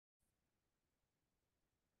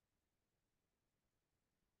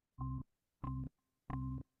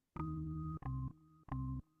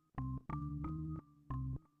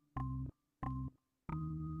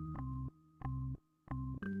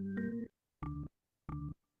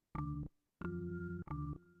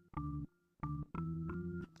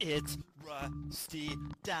It's Rusty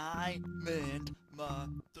Diamond,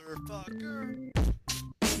 motherfucker.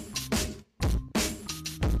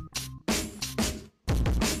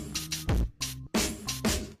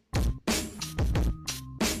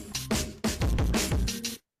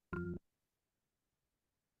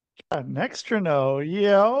 An extra no.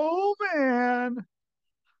 Yo, man.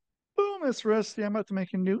 Boom, it's Rusty. I'm about to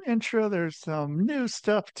make a new intro. There's some new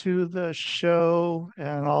stuff to the show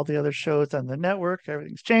and all the other shows on the network.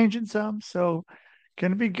 Everything's changing some, so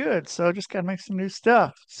gonna be good. So just gotta make some new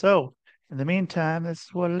stuff. So in the meantime, this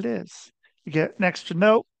is what it is. You get an extra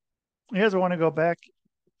note. You guys want to go back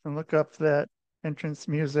and look up that entrance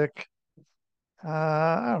music.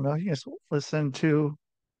 I don't know. You guys listen to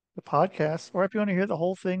the podcast, or if you want to hear the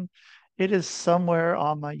whole thing, it is somewhere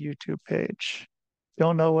on my YouTube page.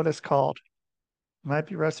 Don't know what it's called. It might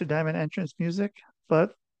be Rusty Diamond entrance music,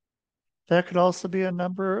 but that could also be a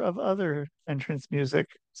number of other entrance music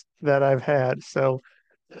that I've had. So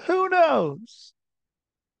who knows?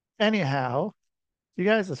 Anyhow, you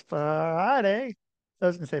guys, it's Friday. I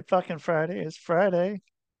was gonna say fucking Friday. It's Friday.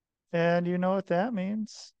 And you know what that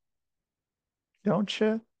means, don't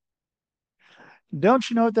you? Don't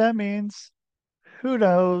you know what that means? Who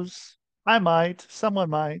knows? I might. Someone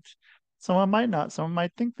might. Someone might not. Someone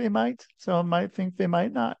might think they might. Someone might think they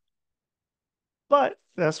might not. But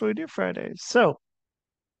that's what we do Fridays. So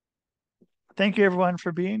thank you everyone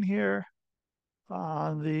for being here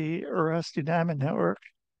on the Rusty Diamond Network.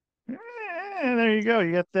 And there you go.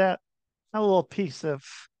 You get that a little piece of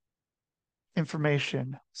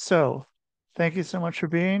information. So thank you so much for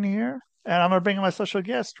being here. And I'm gonna bring in my special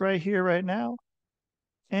guest right here, right now.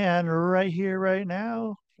 And right here, right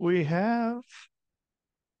now, we have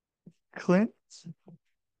Clint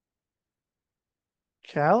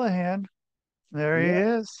Callahan. There he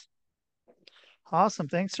Yeah, is. Awesome.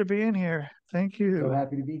 Thanks for being here. Thank so you.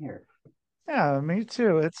 happy to be here. Yeah, me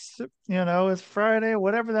too. It's Friday,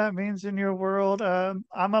 whatever that means in your world. I'm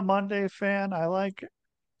a Monday fan. I like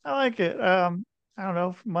it. I don't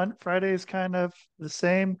know. Friday is kind of the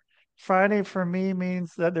same. Friday for me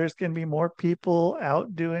means that there's going to be more people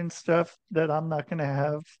out doing stuff that I'm going to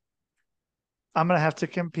have to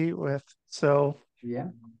compete with. So, Yeah.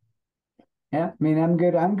 Yeah. I mean, I'm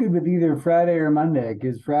good. I'm good with either Friday or Monday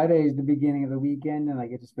because Friday is the beginning of the weekend and I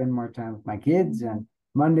get to spend more time with my kids. And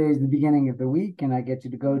Monday is the beginning of the week and I get to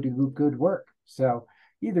go do good work. So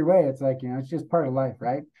either way, it's like, it's just part of life,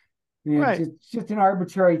 right? right. It's just an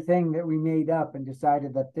arbitrary thing that we made up and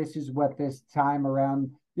decided that this is what this time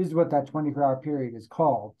around, this is what that 24-hour period is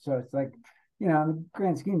called. So it's like, in the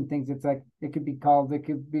grand scheme of things, it's like it could be called,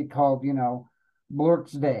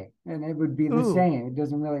 Blurk's Day, and it would be the Ooh, same. It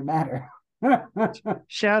doesn't really matter. That's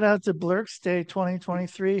shout out to Blurk's Day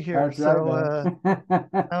 2023 here. right, So, man.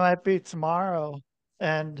 that might be tomorrow.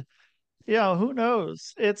 And who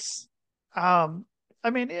knows? Um, I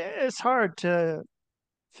mean, it's hard to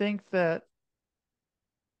think that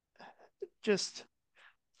just,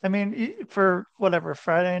 I mean, for whatever,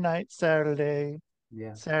 Friday night,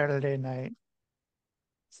 Yeah. Saturday night,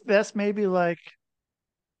 that's maybe like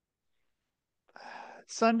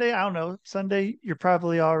Sunday. I don't know. Sunday, you're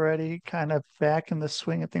probably already kind of back in the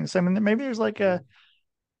swing of things. I mean, maybe there's like Yeah. a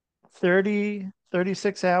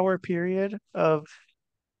 36 hour period of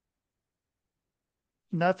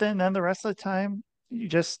nothing. Then the rest of the time, you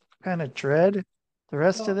just kind of dread the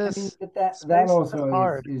rest of Well, I mean, this but that space. That's also is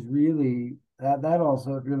hard. is really that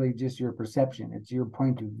also is really just your perception. It's your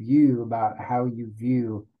point of view about how you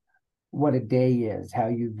view what a day is, how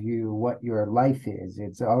you view what your life is.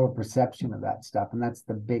 It's all a perception of that stuff. And that's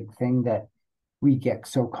the big thing that we get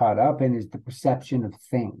so caught up in is the perception of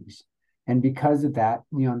things. And because of that,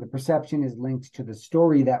 the perception is linked to the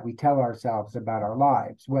story that we tell ourselves about our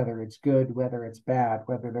lives, whether it's good, whether it's bad,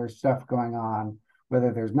 whether there's stuff going on,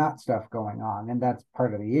 whether there's not stuff going on. And that's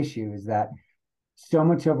part of the issue is that so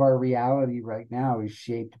much of our reality right now is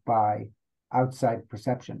shaped by outside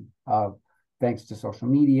perception of thanks to social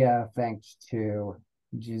media, thanks to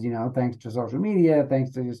social media,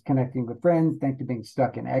 thanks to just connecting with friends, thanks to being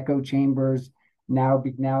stuck in echo chambers. Now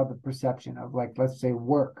the perception of like, let's say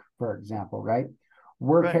work, for example, right?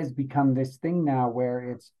 Work Right. has become this thing now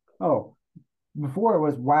where it's, oh, before it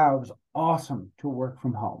was, wow, it was awesome to work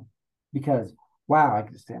from home because wow, I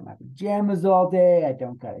can stay in my pajamas all day. I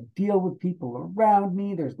don't got to deal with people around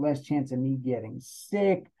me. There's less chance of me getting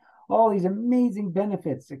sick. All these amazing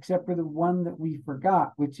benefits, except for the one that we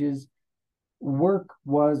forgot, which is work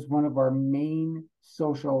was one of our main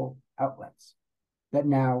social outlets that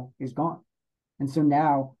now is gone. And so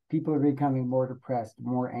now people are becoming more depressed,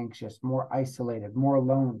 more anxious, more isolated, more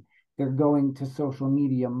alone. They're going to social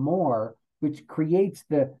media more which creates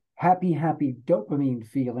the happy, happy dopamine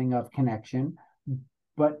feeling of connection.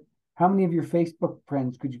 But how many of your Facebook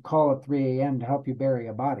friends could you call at 3 a.m. to help you bury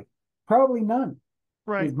a body? Probably none,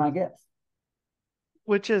 Right. is my guess.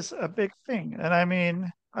 Which is a big thing. And I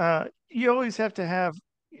mean, you always have to have,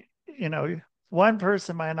 you know, one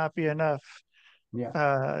person might not be enough Yeah.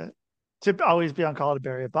 uh, to always be on call to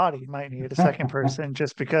bury a body. You might need a second person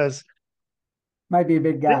just because, Might be a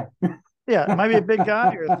big it, guy. yeah, it might be a big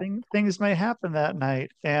guy or things may happen that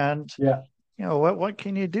night. And, Yeah. what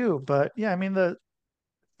can you do? But yeah, I mean, the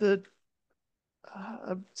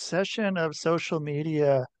obsession of social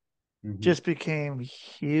media Hmm. just became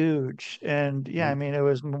huge. And yeah, I Yeah. mean, it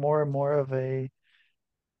was more and more of a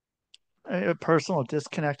personal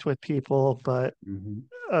disconnect with people, but Hmm.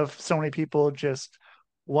 of so many people just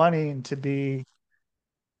wanting to be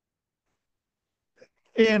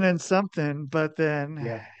in something, but then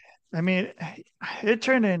Yeah. I mean, it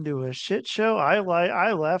turned into a shit show. I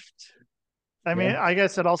left. I mean, Yeah. I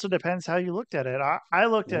guess it also depends how you looked at it. I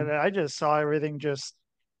looked Yeah. at it, I just saw everything just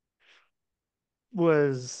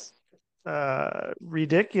was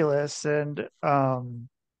ridiculous. And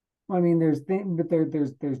Well, I mean, but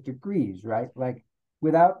there's degrees, right? Like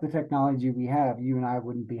without the technology we have, you and I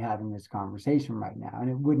wouldn't be having this conversation right now, and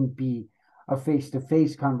it wouldn't be a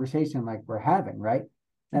face-to-face conversation like we're having, right?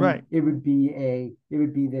 right, And it would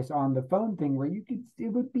be this on the phone thing where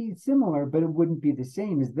it would be similar, but it wouldn't be the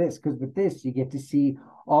same as this because with this you get to see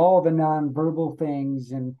all the nonverbal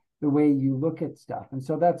things and the way you look at stuff, and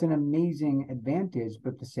so that's an amazing advantage.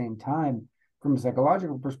 But at the same time, from a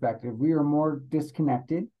psychological perspective, we are more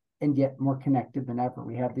disconnected and yet more connected than ever.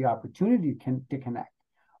 We have the opportunity to connect,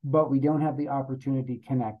 but we don't have the opportunity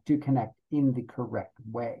to connect in the correct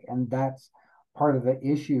way. And that's part of the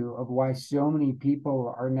issue of why so many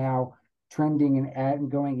people are now trending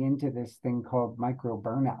and going into this thing called micro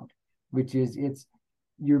burnout, which is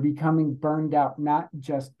you're becoming burned out not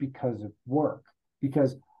just because of work,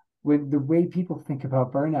 because when the way people think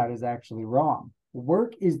about burnout is actually wrong.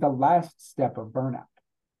 Work is the last step of burnout.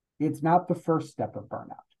 It's not the first step of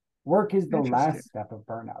burnout. Work is the interesting. last step of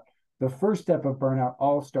burnout. The first step of burnout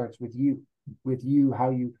all starts with you,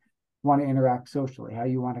 how you want to interact socially, how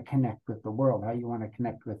you want to connect with the world, how you want to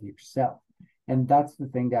connect with yourself. And that's the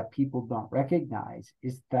thing that people don't recognize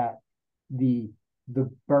is that the the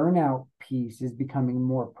burnout piece is becoming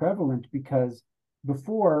more prevalent because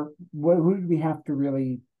before, who did we have to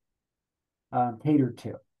really cater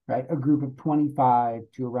to, right? A group of 25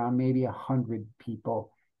 to around maybe 100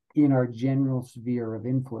 people in our general sphere of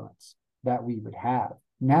influence that we would have.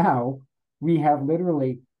 Now we have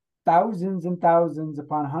literally thousands and thousands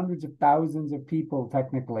upon hundreds of thousands of people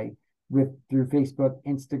technically with through Facebook,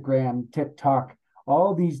 Instagram, TikTok,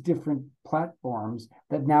 all these different platforms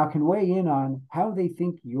that now can weigh in on how they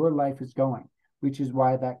think your life is going, which is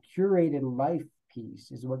why that curated life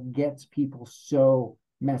piece is what gets people so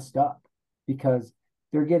messed up because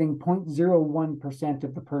they're getting 0.01%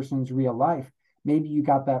 of the person's real life. Maybe you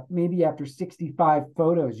got that, maybe after 65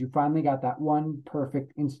 photos, you finally got that one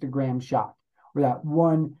perfect Instagram shot or that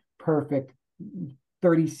one perfect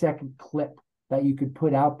 30-second clip that you could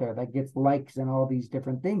put out there that gets likes and all these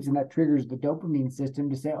different things. And that triggers the dopamine system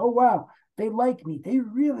to say, oh, wow, they like me. They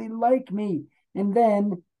really like me. And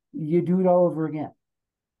then you do it all over again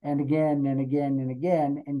and again and again and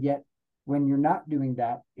again. And yet, when you're not doing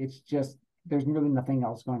that, it's just there's really nothing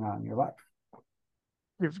else going on in your life.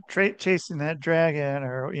 You're chasing that dragon,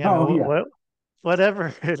 or Oh yeah,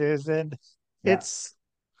 whatever it is. And yeah. it's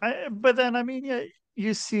but then I mean, yeah,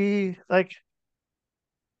 you see like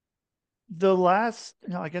the last,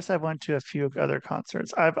 I guess I went to a few other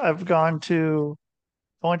concerts. I went to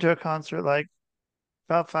a concert like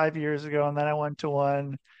about 5 years ago, and then I went to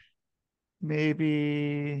one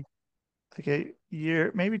maybe like a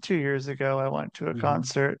year, maybe 2 years ago. I went to a Mm-hmm.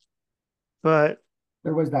 concert, but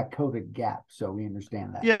There was that COVID gap, so we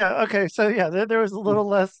understand that. yeah, okay, so yeah, there was a little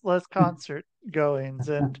less concert goings,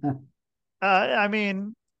 and I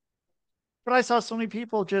mean, but I saw so many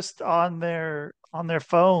people just on their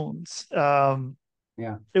phones.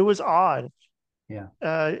 Yeah, It was odd, yeah,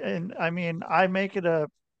 and I mean, I make it a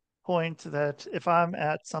point that if I'm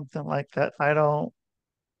at something like that, I don't,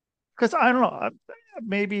 because I don't know,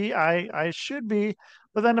 maybe I should be,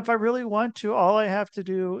 but then if I really want to, all I have to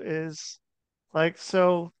do is like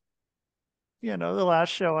so. The last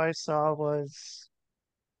show I saw was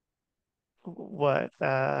what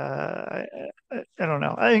I don't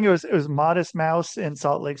know. I think it was Modest Mouse in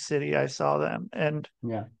Salt Lake City. I saw them, and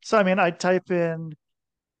yeah. so I mean, I type in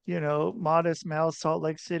Modest Mouse Salt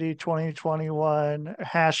Lake City 2021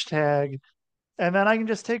 hashtag, and then I can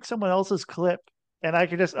just take someone else's clip and I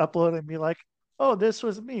could just upload and be like, oh, this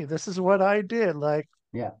was me. This is what I did. Like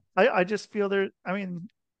Yeah. I just feel there. I mean,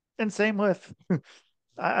 and same with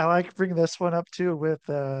I like bringing this one up too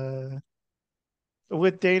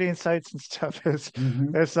with dating sites and stuff.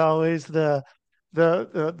 Hmm. It's always the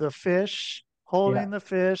fish Yeah. holding the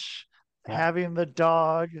fish, Yeah. having the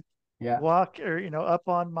dog Yeah. walk or up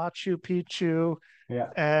on Machu Picchu Yeah.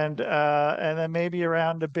 and then maybe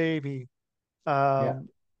around a baby Yeah. um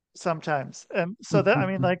sometimes. And so that I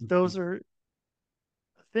mean like those are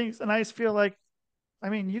things and I just feel like I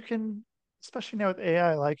mean you can especially now with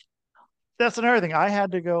AI like that's another thing. I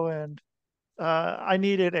had to go and I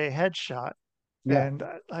needed a headshot Yeah. and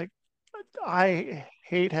like I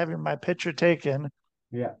hate having my picture taken.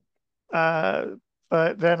 Yeah. Uh,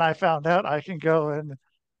 but then I found out I can go and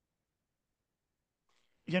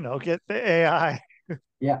get the AI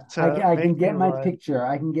Yeah, to I can make me get my one. picture.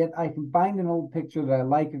 I can find an old picture that I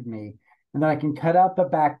like of me, and then I can cut out the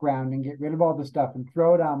background and get rid of all the stuff and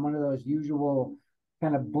throw it on one of those usual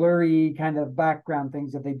kind of blurry kind of background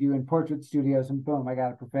things that they do in portrait studios, and boom, I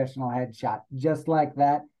got a professional headshot. Just like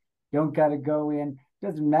that. Don't gotta go in.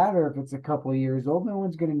 Doesn't matter if it's a couple of years old, no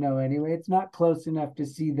one's gonna know anyway. It's not close enough to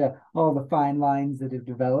see the all the fine lines that have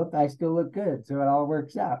developed. I still look good, so it all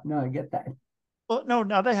works out. No, I get that. Well, no,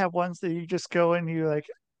 now they have ones that you just go and you like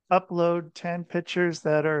upload 10 pictures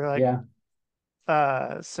that are like Yeah,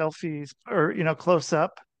 selfies or close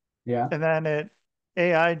up yeah. and then it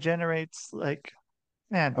AI generates like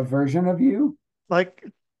man, A version of you? like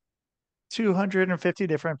 250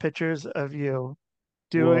 different pictures of you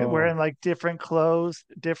doing Whoa. wearing like different clothes,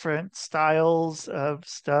 different styles of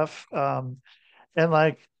stuff. And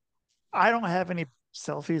like I don't have any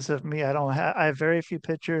selfies of me. I have very few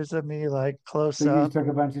pictures of me like So close you just up. took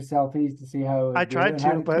a bunch of selfies to see how it I would do, tried and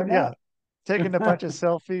how to, did it but turn yeah, out? taking a bunch of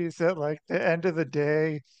selfies at like the end of the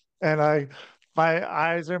day and my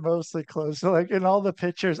eyes are mostly closed. So like in all the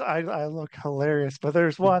pictures I look hilarious, but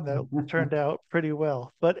there's one that turned out pretty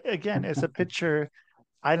well. But again, it's a picture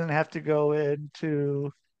I didn't have to go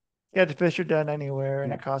into get the picture done anywhere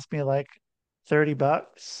and Yeah, it cost me like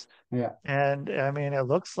 $30. yeah, And I mean it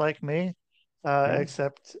looks like me, yeah,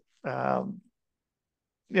 except um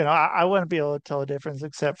I wouldn't be able to tell a difference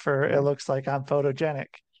except for it right, looks like I'm photogenic,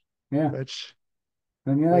 yeah. which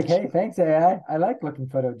And you're like, which hey, thanks, AI. I like looking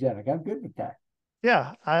photogenic. I'm good with that.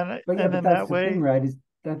 yeah, But yeah, and but then that's that the thing, way, right? Is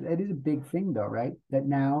that it is a big thing though, right? That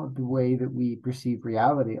now the way that we perceive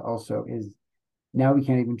reality also is now we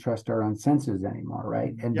can't even trust our own senses anymore,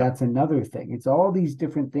 right? And yep, that's another thing. It's all these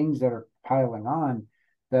different things that are piling on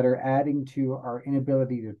that are adding to our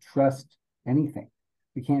inability to trust anything.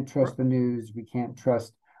 We can't trust the news. We can't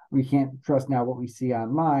trust now what we see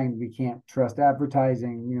online. We can't trust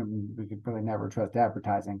advertising. We could really never trust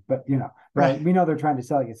advertising, but right, right, we know they're trying to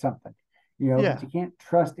sell you something, but yeah, you can't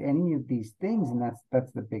trust any of these things. And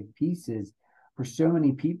that's the big piece is for so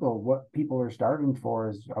many people, what people are starving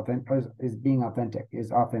for is being authentic,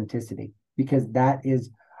 is authenticity, because that is,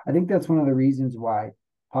 I think that's one of the reasons why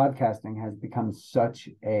podcasting has become such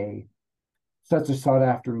a sought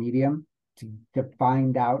after medium to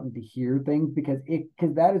find out and to hear things because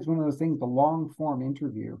that is one of those things, the long form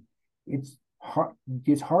interview. It's hard,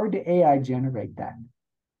 it's hard to AI generate that.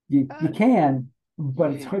 You uh, can,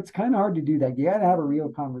 but it's Yeah. it's kind of hard to do that. You got to have a real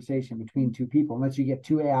conversation between two people, unless you get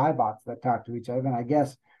two AI bots that talk to each other. And I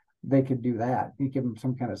guess they could do that. You give them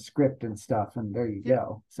some kind of script and stuff, and there you yeah.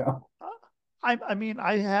 go. So I mean,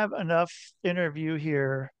 I have enough interview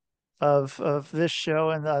here of this show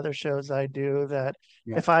and the other shows I do that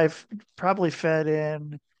yeah, if I've probably fed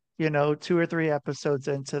in, 2 or 3 episodes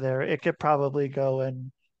into there, it could probably go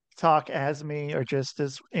and talk as me or just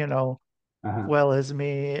as, uh-huh. well as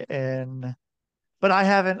me. And but I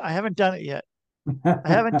haven't done it yet. I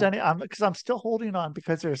haven't done it. Because I'm still holding on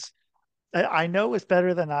because I know it's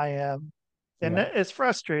better than I am, and Yeah. it's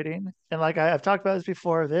frustrating. And like I've talked about this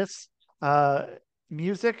before, this uh,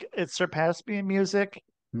 music it surpassed me in music,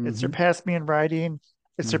 it Mm-hmm. surpassed me in writing,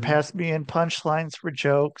 it Mm-hmm. surpassed me in punchlines for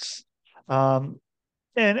jokes, um,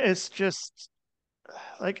 and it's just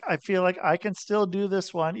like I feel like I can still do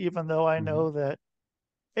this one, even though I Mm-hmm. know that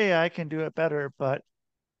AI can do it better. But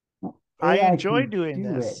Well, I AI enjoy can doing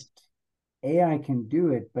do it. this. AI can do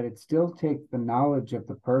it, but it still takes the knowledge of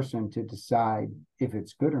the person to decide if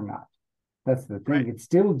it's good or not. That's the thing. Right, It's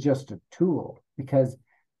still just a tool because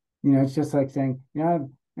it's just like saying,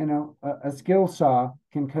 a skill saw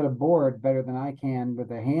can cut a board better than I can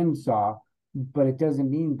with a hand saw, but it doesn't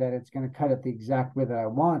mean that it's going to cut it the exact way that I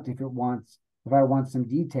want if I want some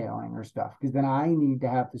detailing or stuff, because then I need to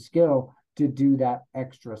have the skill to do that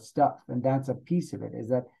extra stuff. And that's a piece of it is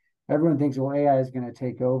that everyone thinks, well, AI is going to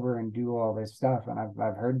take over and do all this stuff. And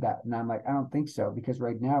I've heard that. And I'm like, I don't think so, because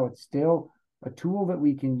right now it's still a tool that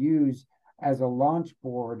we can use as a launch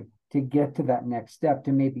board to get to that next step,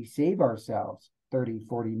 to maybe save ourselves 30,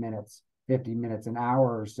 40 minutes, 50 minutes, an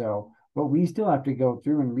hour or so. But we still have to go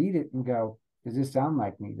through and read it and go, does this sound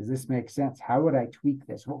like me? Does this make sense? How would I tweak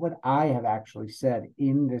this? What would I have actually said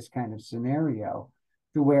in this kind of scenario?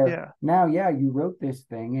 To where Yeah. now, yeah, you wrote this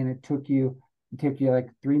thing and it took you like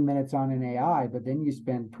 3 minutes on an AI, but then you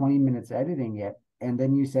spend 20 minutes editing it. And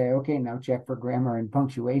then you say, okay, now check for grammar and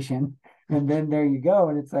punctuation. And then there you go.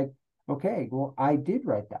 And it's like, okay, well, I did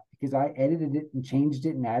write that because I edited it and changed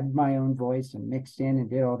it and added my own voice and mixed in and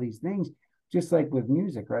did all these things. Just like with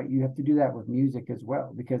music, right? You have to do that with music as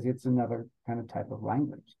well, because it's another kind of type of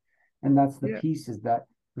language. And that's the Yeah. piece, is that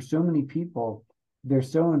for so many people, they're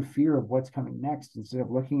so in fear of what's coming next, instead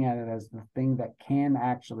of looking at it as the thing that can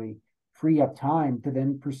actually free up time to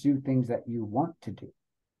then pursue things that you want to do,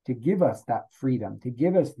 to give us that freedom, to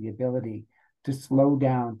give us the ability to slow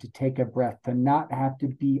down, to take a breath, to not have to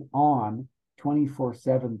be on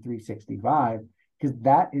 24/7, 365, because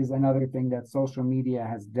that is another thing that social media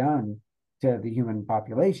has done to the human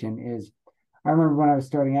population. Is, I remember when I was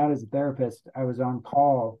starting out as a therapist, I was on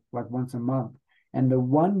call like once a month. And the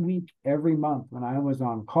 1 week every month when I was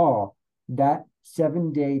on call, that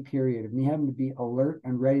 7 day period of me having to be alert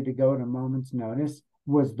and ready to go at a moment's notice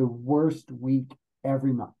was the worst week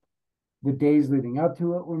every month. The days leading up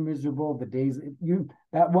to it were miserable. The days you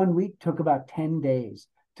that 1 week took about 10 days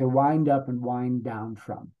to wind up and wind down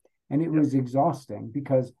from. And it Yep. was exhausting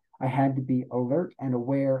because I had to be alert and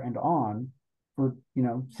aware and on for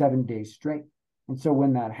 7 days straight. And so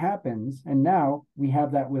when that happens, and now we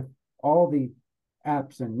have that with all the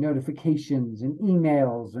apps and notifications and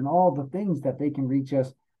emails and all the things that they can reach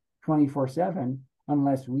us 24/7,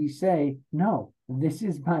 unless we say, no, this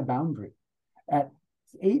is my boundary. At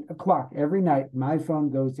 8 o'clock every night, my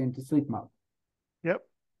phone goes into sleep mode. Yep.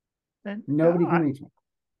 And Nobody can reach me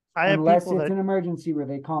I have unless people it's that, an emergency where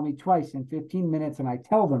they call me twice in 15 minutes and I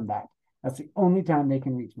tell them that. That's the only time they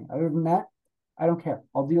can reach me. Other than that, I don't care.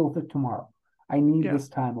 I'll deal with it tomorrow. I need yeah, this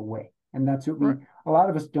time away. And that's what right. a lot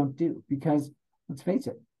of us don't do, because let's face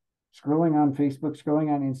it, scrolling on Facebook,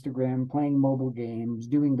 scrolling on Instagram, playing mobile games,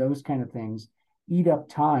 doing those kind of things eat up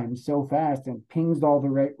time so fast and pings all the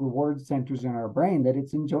right reward centers in our brain that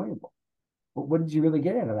it's enjoyable. But what did you really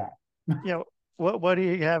get out of that? You know, what do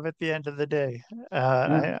you have at the end of the day?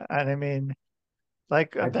 Yeah. I mean,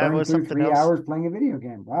 like I that burned was through something three else. hours playing a video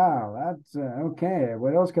game. Wow, that's okay.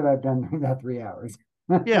 What else could I have done during that 3 hours?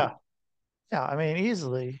 Yeah, yeah. I mean,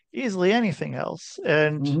 easily anything else.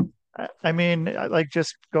 And Hmm. I mean, like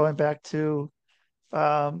just going back to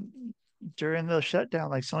um during the shutdown,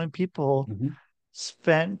 like so many people Hmm.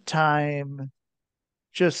 spent time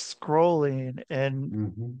just scrolling and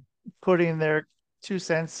Hmm. putting their 2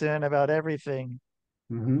 cents in about everything.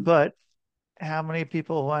 Hmm. But how many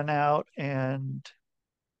people went out and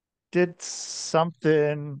did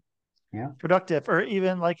something Yeah, productive, or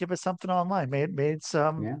even like if it's something online, made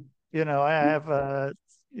some, yeah, I yeah, have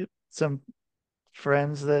some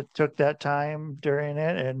friends that took that time during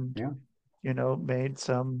it and, yeah. made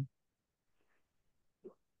some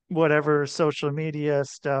whatever social media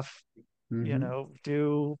stuff, Hmm.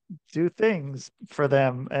 do things for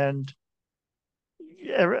them. And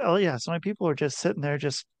oh yeah, so many people are just sitting there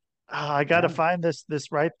just, I gotta Yeah. find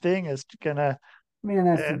this right thing is gonna, I mean, and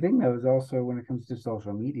that's the and thing, though, is also when it comes to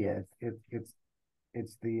social media, it's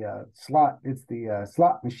the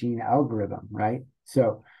slot machine algorithm, right?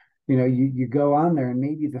 So, you go on there and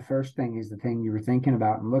maybe the first thing is the thing you were thinking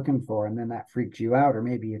about and looking for, and then that freaks you out, or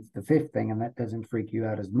maybe it's the fifth thing and that doesn't freak you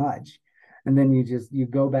out as much. And then you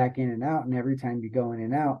go back in and out, and every time you go in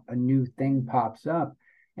and out, a new thing pops up.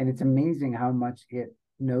 And it's amazing how much it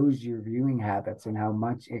knows your viewing habits and how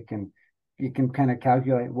much it can kind of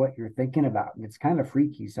calculate what you're thinking about. And it's kind of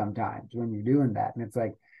freaky sometimes when you're doing that. And it's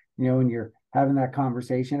like, when you're having that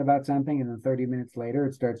conversation about something, and then 30 minutes later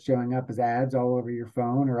it starts showing up as ads all over your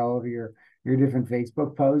phone or all over your different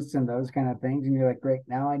Facebook posts and those kind of things. And you're like, great,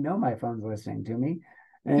 now I know my phone's listening to me.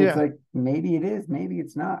 And it's yeah. like, maybe it is, maybe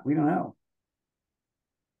it's not. We don't know.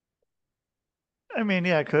 I mean,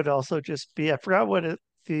 yeah, it could also just be, I forgot what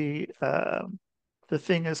the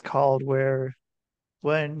thing is called where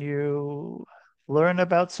when you learn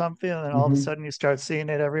about something and then all of a Hmm. sudden you start seeing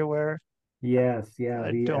it everywhere. Yes, yeah.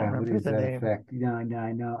 I The don't what remember is the that name. effect? No, I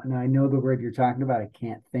know, no, I know the word you're talking about. I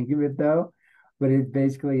can't think of it though, but it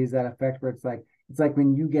basically is that effect where it's like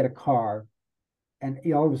when you get a car and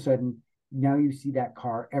all of a sudden now you see that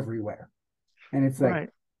car everywhere, and it's like, Right.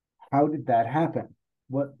 how did that happen?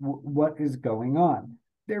 What is going on?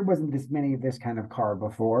 there wasn't this many of this kind of car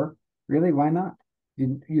before. Really? Why not?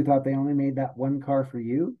 You thought they only made that one car for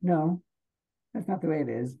you? No, that's not the way it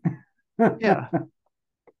is. Yeah.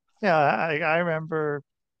 Yeah. I remember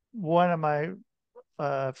one of my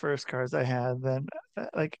first cars I had, then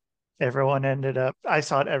like everyone ended up, I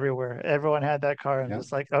saw it everywhere. Everyone had that car and Yep.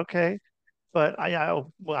 just like, okay. But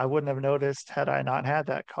well, I wouldn't have noticed had I not had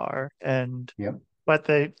that car. And Yep. but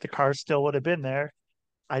the car still would have been there.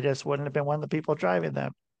 I just wouldn't have been one of the people driving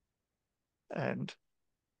them. And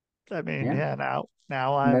I mean, Yeah. yeah, now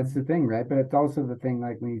And that's the I'm thing, right? But it's also the thing,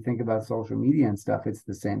 like when you think about social media and stuff, it's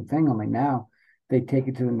the same thing. Only now they take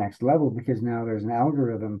it to the next level because now there's an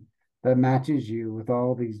algorithm that matches you with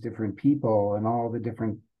all these different people and all the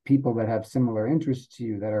different people that have similar interests to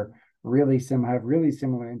you that are have really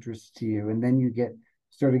similar interests to you. And then you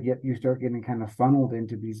start getting kind of funneled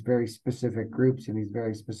into these very specific groups and these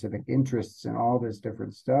very specific interests and all this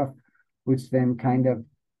different stuff, which then kind of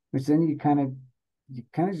which then you kind of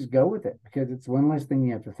just go with it because it's one less thing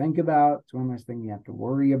you have to think about. It's one less thing you have to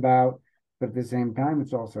worry about. But at the same time,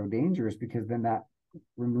 it's also dangerous because then that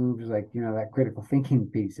removes that critical thinking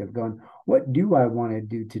piece of going, what do I want to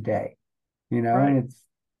do today? right. And it's,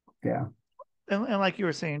 yeah. And like you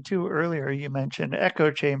were saying too earlier, you mentioned echo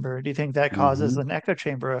chamber. Do you think that causes Mm-hmm. an echo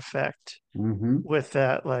chamber effect Mm-hmm. with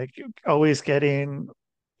that, like always getting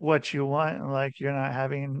what you want, and like you're not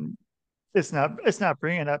having it's not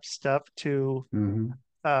bringing up stuff to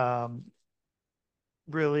Mm-hmm. um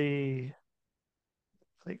really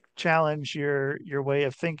like challenge your way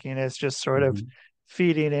of thinking. It's just sort of Mm-hmm.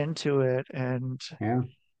 feeding into it. And Yeah.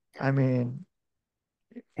 I mean,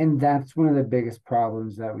 And that's one of the biggest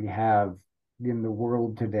problems that we have in the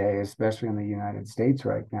world today, especially in the United States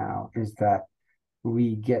right now, is that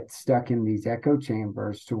we get stuck in these echo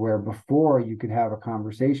chambers to where before you could have a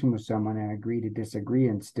conversation with someone and agree to disagree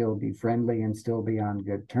and still be friendly and still be on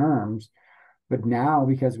good terms. But now,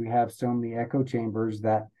 because we have so many echo chambers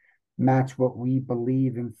that match what we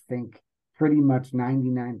believe and think pretty much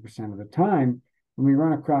 99% of the time, when we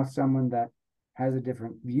run across someone that has a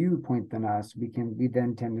different viewpoint than us, we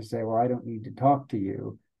then tend to say, well, I don't need to talk to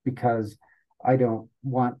you because I don't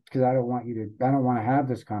want I don't want to have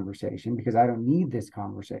this conversation because I don't need this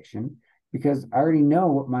conversation because I already know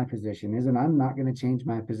what my position is and I'm not going to change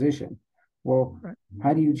my position. Well, right,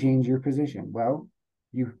 how do you change your position? Well,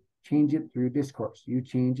 you change it through discourse, you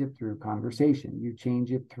change it through conversation, you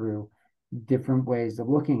change it through different ways of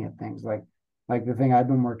looking at things. Like the thing I've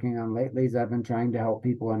been working on lately is I've been trying to help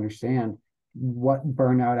people understand what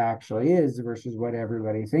burnout actually is versus what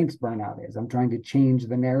everybody thinks burnout is. I'm trying to change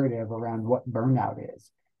the narrative around what burnout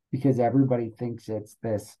is because everybody thinks it's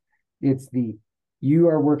the you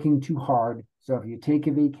are working too hard. So if you take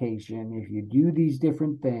a vacation, if you do these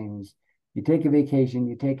different things, you take a vacation,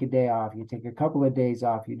 you take a day off, you take a couple of days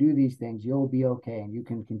off, you do these things, you'll be okay and you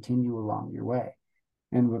can continue along your way.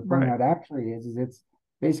 And what right, burnout actually is it's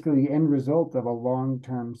basically the end result of a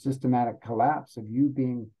long-term systematic collapse of you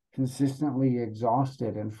being consistently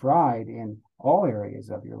exhausted and fried in all areas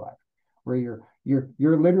of your life, where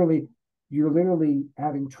you're literally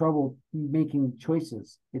having trouble making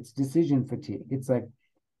choices. It's decision fatigue. It's like,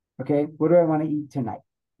 okay, what do I want to eat tonight?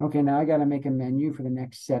 Okay, now I got to make a menu for the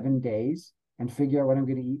next 7 days and figure out what I'm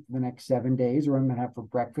going to eat for the next 7 days, or what I'm going to have for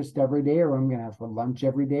breakfast every day, or what I'm going to have for lunch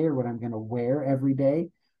every day, or what I'm going to wear every day.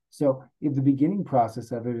 So if the beginning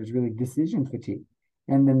process of it is really decision fatigue.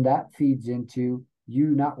 And then that feeds into you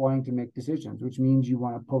not wanting to make decisions, which means you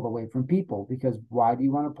want to pull away from people. Because why do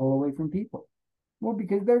you want to pull away from people? Well,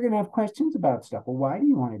 because they're going to have questions about stuff. Well, why do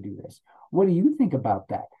you want to do this? What do you think about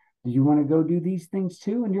that? Do you want to go do these things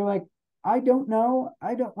too? And you're like, I don't know.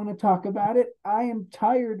 I don't want to talk about it. I am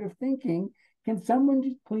tired of thinking. Can someone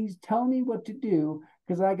just please tell me what to do?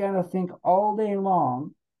 Because I got to think all day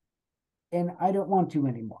long and I don't want to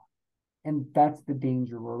anymore. And that's the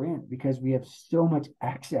danger we're in because we have so much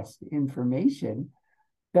access to information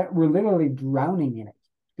that we're literally drowning in it.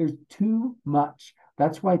 There's too much.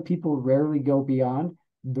 That's why people rarely go beyond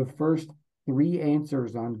the first three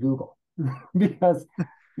answers on Google because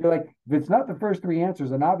you're like, if it's not the first three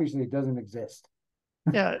answers, then obviously it doesn't exist.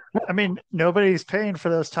 yeah. I mean, nobody's paying for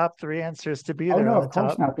those top three answers to be Oh there no, on the of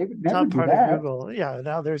course top not. They would never top do part of that. Google. Yeah,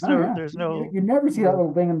 now there's Oh no yeah, there's no you never see that no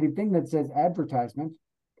little thing on the thing that says advertisement.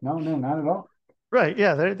 No, no, not at all. right.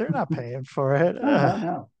 Yeah, they're not paying for it. No, no,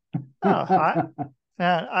 no. Oh,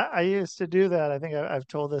 I used to do that. I think I've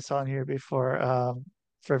told this on here before.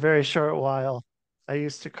 For a very short while, I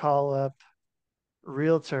used to call up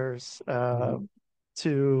realtors Mhm.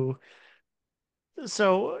 to.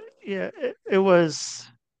 So yeah, it was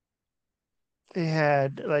they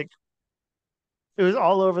had like it was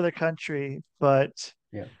all over the country, but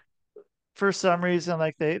Yeah. for some reason,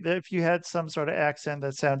 like if you had some sort of accent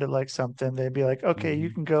that sounded like something, they'd be like, okay, you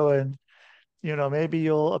Mhm. can go and maybe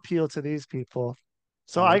you'll appeal to these people.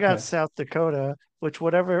 So I got Okay. South Dakota, which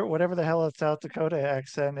whatever the hell a South Dakota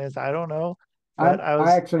accent is, I don't know. But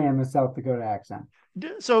I actually am a South Dakota accent.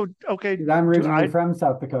 so okay, 'Cause I'm do originally I from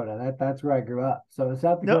South Dakota. That's where I grew up. So the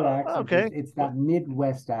South Dakota no accent is okay. it's What that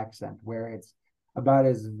Midwest accent where it's about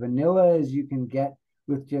as vanilla as you can get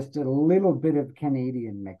with just a little bit of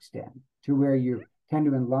Canadian mixed in, to where you tend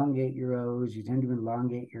to elongate your O's, you tend to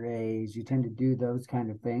elongate your A's, you tend to do those kind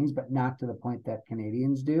of things, but not to the point that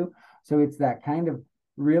Canadians do. So it's that kind of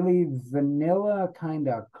really vanilla, kind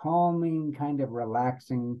of calming, kind of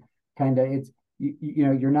relaxing, kind of it's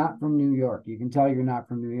you're not from New York. You can tell you're not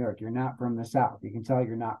from New York. You're not from the South. You can tell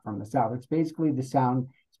you're not from the South. It's basically the sound.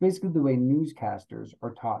 It's basically the way newscasters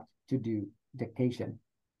are taught to do dictation,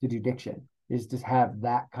 to do diction, is to have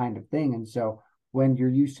that kind of thing. And so when you're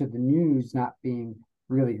used to the news not being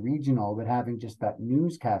really regional, but having just that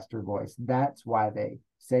newscaster voice, that's why they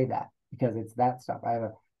say that, because it's that stuff.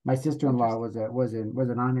 My sister-in-law interesting. was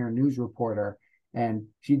an on-air news reporter, and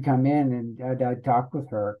she'd come in and I'd talk with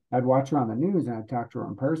her. I'd watch her on the news and I'd talk to her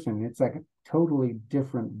in person. It's like a totally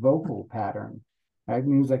different vocal pattern. I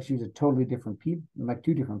mean, it was like she was a totally different people, like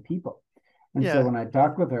two different people. And so Yeah. when I'd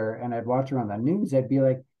talk with her and I'd watch her on the news, I'd be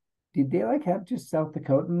like, did they like have just South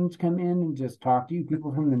Dakotans come in and just talk to you?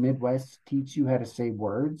 People from the Midwest teach you how to say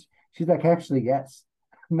words? She's like, actually, yes.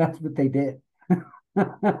 And that's what they did.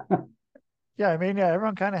 Yeah, I mean, yeah,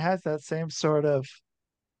 everyone kind of has that same sort of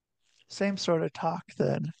talk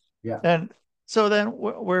then. Yeah. And so then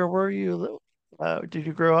where were you? Did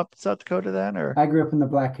you grow up in South Dakota then or I grew up in the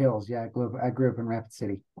Black Hills. Yeah, I grew up in Rapid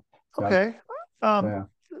City. So, okay. Um, yeah,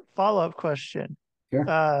 follow-up question. sure.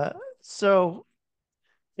 Uh, so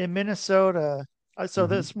in Minnesota, so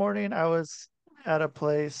Hmm. this morning I was at a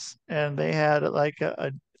place and they had like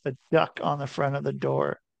a duck on the front of the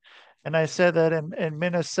door. And I said that in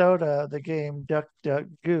Minnesota, the game Duck, Duck,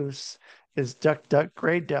 Goose is Duck, Duck,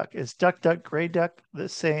 Gray Duck. Is Duck, Duck, Gray Duck the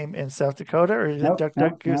same in South Dakota or is it Nope, Duck,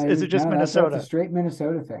 Duck, nope, Goose? Is it just no. That's a Minnesota? straight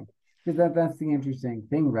Minnesota thing. Because that's the interesting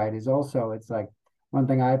thing, right? Is also it's like one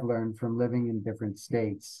thing I've learned from living in different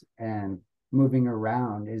states and moving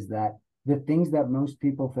around is that the things that most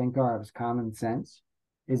people think are as common sense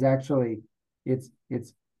is actually it's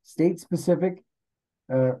state specific,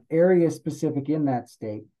 area specific in that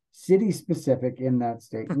state, city specific in that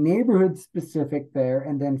state, neighborhood specific there,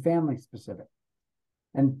 and then family specific.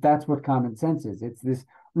 And that's what common sense is. It's this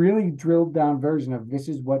really drilled down version of this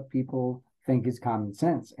is what people think is common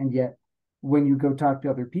sense. And yet when you go talk to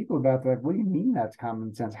other people about it, they're like, what do you mean that's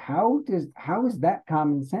common sense? How is that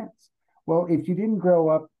common sense? Well, if you didn't grow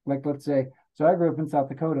up, like let's say, so I grew up in South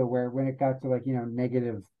Dakota where when it got to like,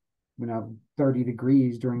 negative, 30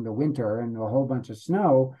 degrees during the winter and a whole bunch of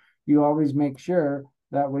snow, you always make sure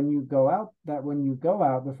that when you go out,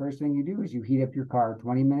 the first thing you do is you heat up your car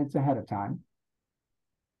 20 minutes ahead of time,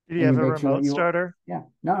 Did you and you have a make sure that remote you starter? yeah,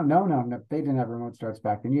 no, they didn't have remote starts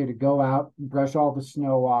back then. You had to go out, brush all the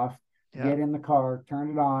snow off, Yeah. get in the car,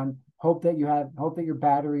 turn it on, hope that your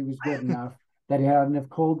battery was good enough, that it had enough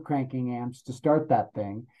cold cranking amps to start that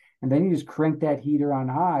thing, and then you just crank that heater on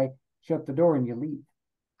high, shut the door, and you leave.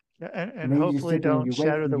 Yeah, And and then you just hopefully sit there and don't you wait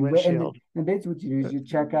shatter and the you wait. And windshield. then basically what you do is you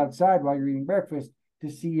check outside while you're eating breakfast to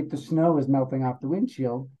see if the snow is melting off the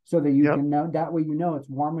windshield so that you Yep. can know that way it's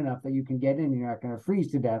warm enough that you can get in and you're not going to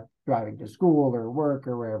freeze to death driving to school or work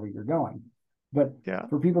or wherever you're going. But Yeah.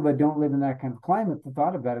 for people that don't live in that kind of climate, the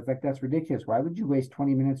thought of that is like, that's ridiculous. Why would you waste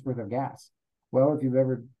 20 minutes worth of gas? Well, if you've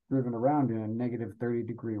ever driven around in a negative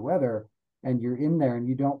 30-degree weather, and you're in there and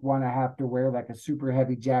you don't want to have to wear like a super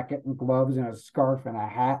heavy jacket and gloves and a scarf and a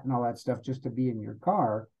hat and all that stuff just to be in your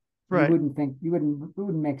car, you Right. wouldn't think you wouldn't it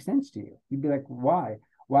wouldn't make sense to you. You'd be like, why?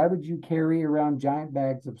 Why would you carry around giant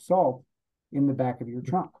bags of salt in the back of your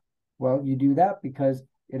trunk? Well, you do that because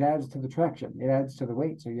it adds to the traction, it adds to the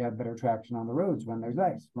weight, so you have better traction on the roads when there's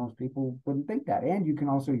ice. Most people wouldn't think that. And you can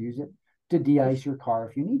also use it to de-ice your car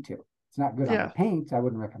if you need to. It's not good on the Yeah. paint. I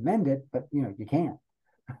wouldn't recommend it, but you can.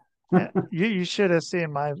 Yeah. You should have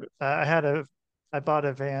seen my I bought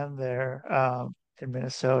a van there in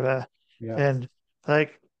Minnesota Yeah. and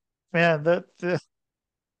like man the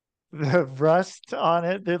rust on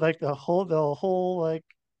it, like the whole like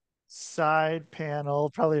side panel,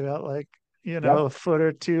 probably about like a Yep. foot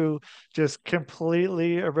or two, just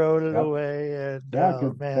completely eroded Yep. away. And Yeah,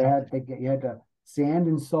 because man, you had to sand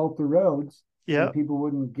and salt the roads so that yeah, people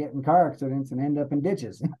wouldn't get in car accidents and end up in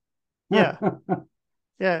ditches. yeah,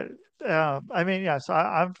 yeah. I mean, yeah. So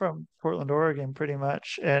I'm from Portland, Oregon, pretty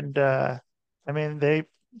much, and I mean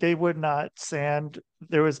they would not sand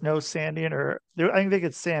there was no sanding I think they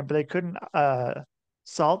could sand, but they couldn't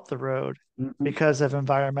salt the road Mm-mm. because of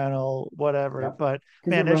environmental whatever. Yep. But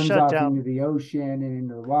Because it man, it runs shut off into down. the ocean and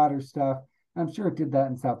into the water stuff. I'm sure it did that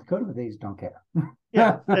in South Dakota, but they just don't care.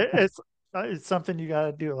 Yeah, it's something you got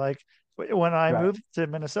to do. Like when I Right. moved to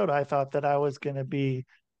Minnesota, I thought that I was going to be,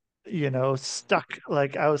 stuck.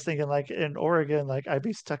 Like I was thinking, like in Oregon, like I'd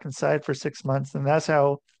be stuck inside for 6 months, and that's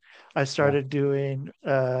how I Yeah. started doing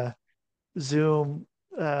Zoom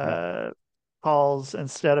Yeah. uh, calls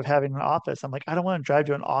instead of having an office. I'm like, I don't want to drive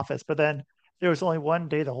to an office. But then there was only one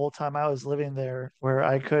day the whole time I was living there where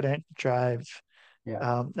I couldn't drive.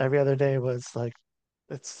 Yeah. Every other day was like,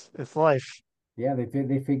 it's life. Yeah, they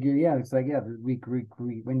figure, yeah, it's like, yeah,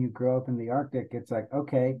 when you grow up in the Arctic, it's like,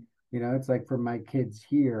 okay, it's like for my kids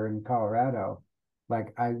here in Colorado,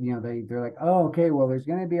 like they're like, oh, okay, well, there's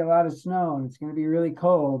going to be a lot of snow and it's going to be really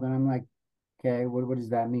cold, and I'm like, okay, what does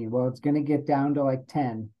that mean? Well, it's going to get down to like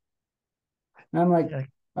 10, and I'm like, Yeah,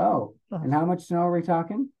 oh, oh, and how much snow are we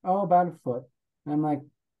talking? Oh, about a foot, and I'm like,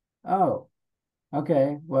 oh.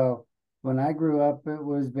 Okay, well, when I grew up, it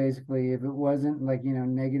was basically if it wasn't like,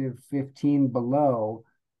 -15 below,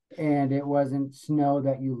 and it wasn't snow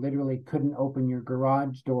that you literally couldn't open your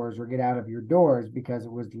garage doors or get out of your doors because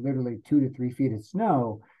it was literally 2 to 3 feet of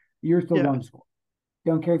snow, you're still yeah, going to school.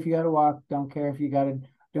 Don't care if you got to walk, don't care if you got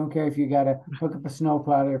to hook up a snow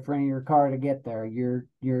plow in front of your car to get there. You're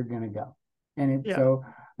gonna go. And yeah, so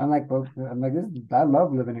I'm like, I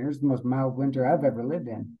love living here. It's the most mild winter I've ever lived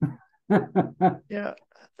in. yeah.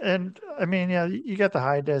 And I mean, yeah, you got the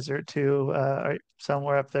high desert too,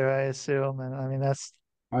 somewhere up there, I assume. And I mean,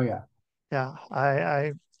 Oh yeah, yeah,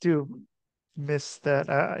 I do miss that.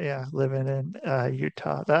 Yeah, living in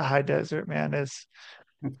Utah, that high desert, man, is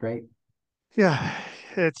that's great. yeah,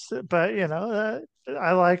 but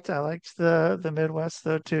I liked the Midwest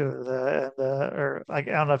though too. Or like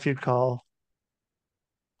I don't know if you'd call,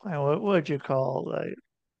 what would you call like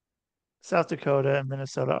South Dakota and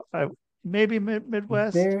Minnesota? Maybe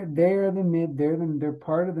Midwest. They're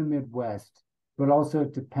part of the Midwest, but also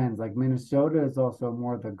it depends. Like Minnesota is also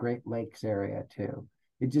more the Great Lakes area too.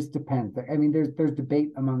 It just depends. I mean, there's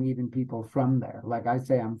debate among even people from there. Like I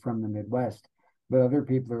say, I'm from the Midwest, but other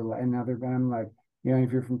people are like, and I'm like,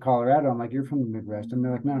 if you're from Colorado, I'm like, you're from the Midwest, and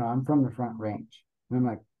they're like, no, I'm from the Front Range, and I'm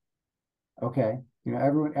like, okay,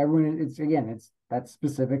 everyone, it's that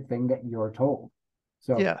specific thing that you're told.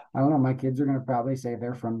 So Yeah, I don't know. My kids are going to probably say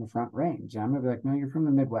they're from the Front Range. I'm going to be like, no, you're from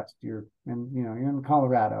the Midwest. You're in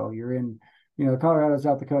Colorado. You're in, Colorado,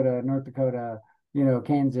 South Dakota, North Dakota,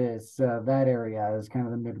 Kansas. That area is kind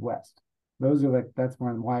of the Midwest. Those are like that's more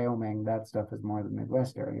in Wyoming. That stuff is more the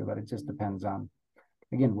Midwest area, but it just depends on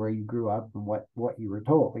again where you grew up and what you were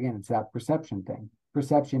told. Again, it's that perception thing.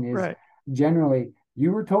 Perception is right. generally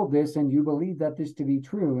you were told this and you believe that this to be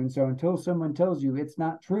true, and so until someone tells you it's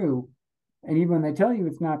not true, and even when they tell you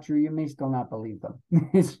it's not true, you may still not believe them.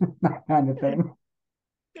 It's that kind of Eh, thing.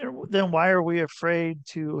 Then why are we afraid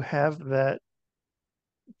to have that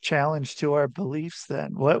challenge to our beliefs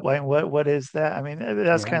then? What is that? I mean,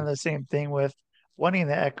 that's Yeah, kind of the same thing with wanting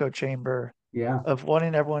the echo chamber yeah, of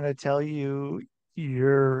wanting everyone to tell you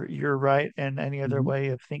you're right and any other hmm way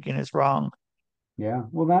of thinking is wrong. yeah.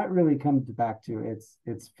 Well, that really comes back to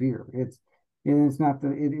it's fear. It's not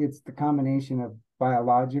it's the combination of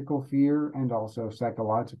biological fear and also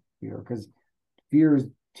psychological fear because fear is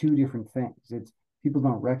two different things. It's people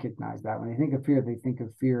don't recognize that when they think of fear, they think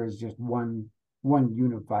of fear as just one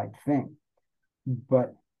unified thing.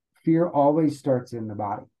 But fear always starts in the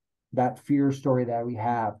body. That fear story that we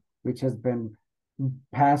have, which has been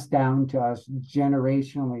passed down to us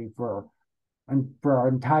generationally for our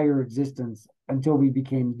entire existence until we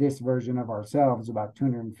became this version of ourselves about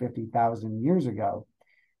 250,000 years ago.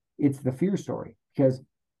 It's the fear story because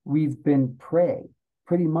we've been prey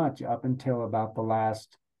pretty much up until about the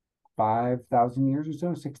last 5,000 years or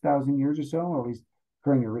so, 6,000 years or so, or at least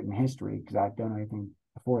according to written history, because I don't know anything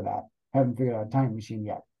before that. Haven't figured out a time machine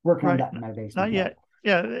yet. Working on Right. that in my Not basement though. yet.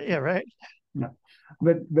 Yeah, yeah, right. No.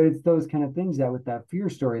 But it's those kind of things that with that fear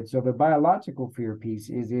story. So the biological fear piece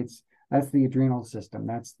is that's the adrenal system.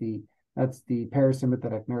 That's the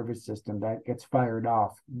parasympathetic nervous system that gets fired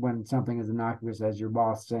off when something as innocuous as your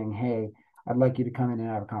boss saying, "Hey, I'd like you to come in and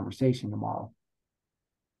have a conversation tomorrow."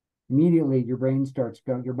 Immediately your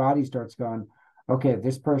body starts going, okay,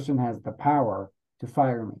 this person has the power to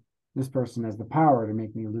fire me. This person has the power to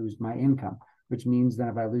make me lose my income, which means that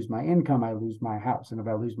if I lose my income, I lose my house. And if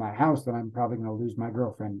I lose my house, then I'm probably going to lose my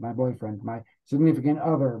girlfriend, my boyfriend, my significant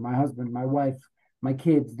other, my husband, my wife, my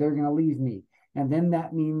kids. They're going to leave me. And then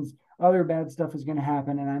that means other bad stuff is going to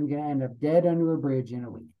happen and I'm going to end up dead under a bridge in a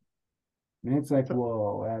week. And it's like, So,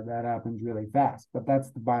 whoa, that happens really fast. But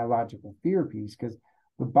that's the biological fear piece, because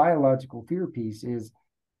the biological fear piece is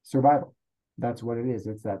survival. That's what it is.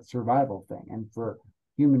 It's that survival thing. And for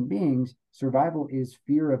human beings, survival is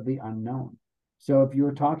fear of the unknown. So if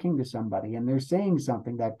you're talking to somebody and they're saying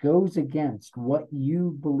something that goes against what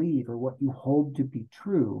you believe or what you hold to be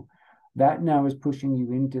true, that now is pushing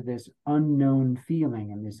you into this unknown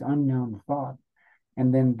feeling and this unknown thought.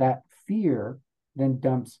 And then that fear then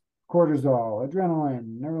dumps cortisol,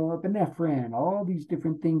 adrenaline, norepinephrine, all these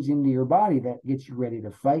different things into your body that gets you ready to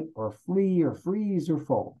fight or flee or freeze or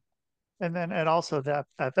fold. and also that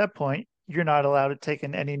at that point, you're not allowed to take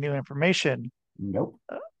in any new information Nope.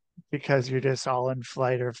 uh, because you're just all in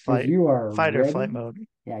Because you are fight or flight ready. mode.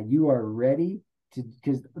 Yeah, you are ready to,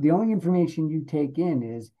 because the only information you take in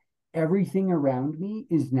is everything around me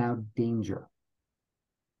is now danger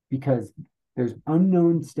because there's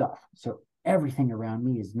unknown stuff. So everything around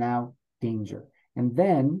me is now danger. And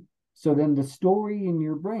then, so then the story in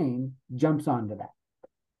your brain jumps onto that.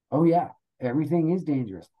 Oh, yeah, everything is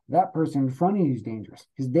dangerous. That person in front of you is dangerous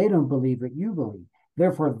because they don't believe what you believe.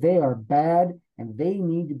 Therefore, they are bad and they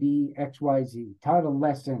need to be XYZ, taught a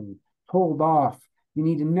lesson, told off. You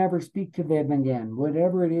need to never speak to them again.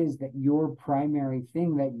 Whatever it is that your primary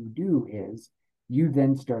thing that you do is, you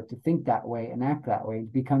then start to think that way and act that way.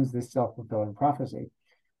 It becomes this self fulfilling prophecy.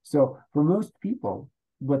 So, for most people,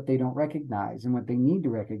 what they don't recognize and what they need to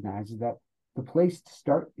recognize is that the place to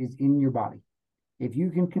start is in your body. If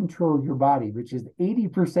you can control your body, which is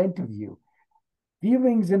 80% of you,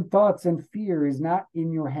 feelings and thoughts and fear is not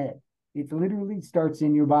in your head. It literally starts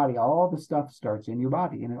in your body. All the stuff starts in your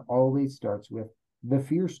body, and it always starts with the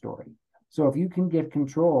fear story. So if you can get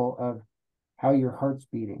control of how your heart's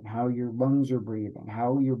beating, how your lungs are breathing,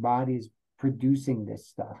 how your body is producing this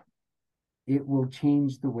stuff, it will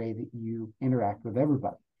change the way that you interact with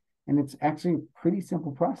everybody. And it's actually a pretty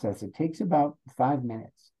simple process. It takes about 5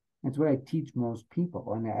 minutes. That's what I teach most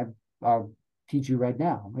people. And I'll teach you right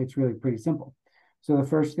now. It's really pretty simple. So the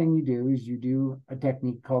first thing you do is you do a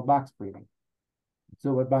technique called box breathing.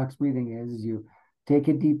 So what box breathing is you take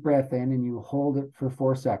a deep breath in and you hold it for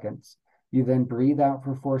 4 seconds. You then breathe out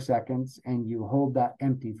for 4 seconds and you hold that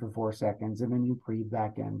empty for 4 seconds. And then you breathe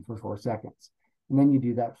back in for 4 seconds. And then you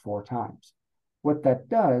do that 4 times. What that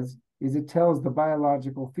does is it tells the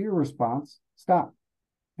biological fear response, stop.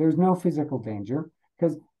 There's no physical danger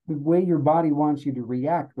because the way your body wants you to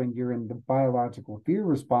react when you're in the biological fear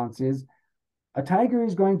response is a tiger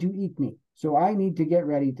is going to eat me. So I need to get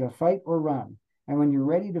ready to fight or run. And when you're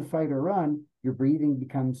ready to fight or run, your breathing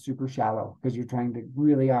becomes super shallow because you're trying to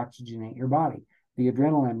really oxygenate your body. The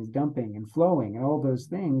adrenaline is dumping and flowing and all those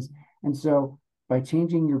things. And so by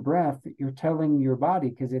changing your breath, you're telling your body,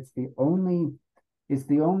 because it's the only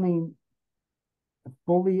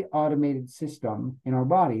fully automated system in our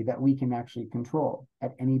body that we can actually control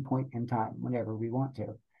at any point in time, whenever we want to.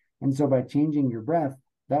 And so by changing your breath,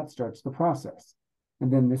 that starts the process.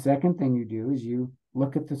 And then the second thing you do is you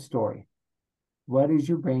look at the story. What is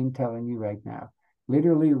your brain telling you right now?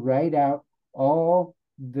 Literally write out all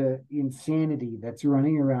the insanity that's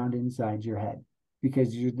running around inside your head,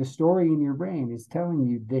 because the story in your brain is telling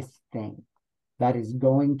you this thing that is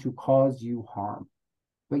going to cause you harm.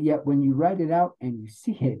 But yet when you write it out and you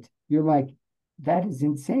see it, you're like, that is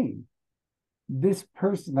insane. This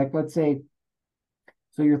person, like, let's say,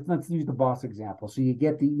 let's use the boss example. So you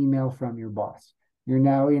get the email from your boss. You're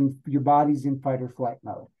now your body's in fight or flight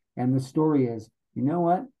mode. And the story is, you know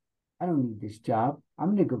what? I don't need this job.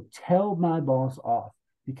 I'm going to go tell my boss off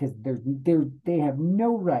because they have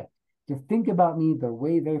no right to think about me the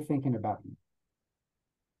way they're thinking about me.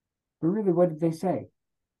 But really, what did they say?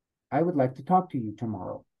 I would like to talk to you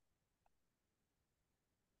tomorrow.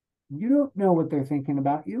 You don't know what they're thinking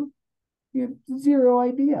about you. You have zero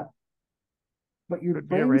idea. But Could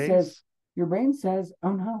be a raise. your brain says,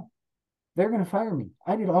 oh no, they're going to fire me.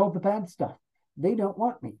 I did all the bad stuff. They don't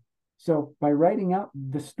want me. So by writing out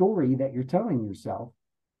the story that you're telling yourself,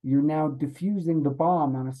 you're now diffusing the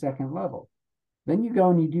bomb on a second level. Then you go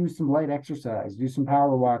and you do some light exercise, do some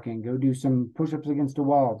power walking, go do some push-ups against a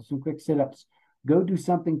wall, do some quick sit-ups, go do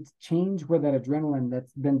something to change where that adrenaline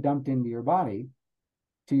that's been dumped into your body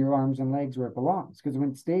to your arms and legs where it belongs. Because when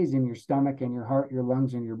it stays in your stomach and your heart, your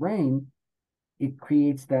lungs, and your brain, it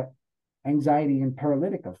creates that anxiety and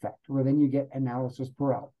paralytic effect where then you get analysis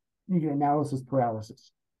paralysis. You get analysis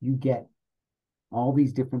paralysis. You get all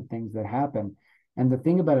these different things that happen. And the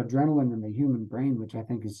thing about adrenaline in the human brain, which I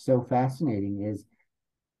think is so fascinating, is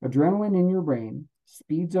adrenaline in your brain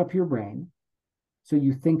speeds up your brain so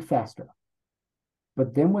you think faster.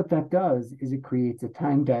 But then what that does is it creates a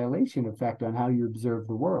time dilation effect on how you observe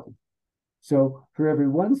the world. So for every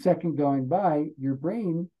 1 second going by, your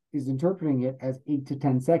brain is interpreting it as 8 to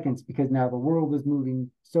 10 seconds because now the world is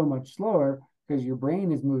moving so much slower because your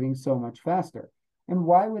brain is moving so much faster. And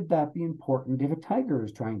why would that be important if a tiger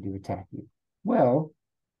is trying to attack you? Well,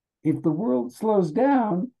 if the world slows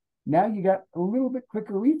down, now you got a little bit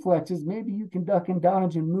quicker reflexes. Maybe you can duck and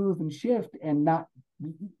dodge and move and shift and not be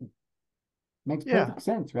eaten. Makes perfect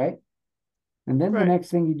sense, right? And then the next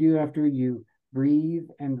thing you do after you breathe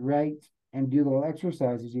and write and do little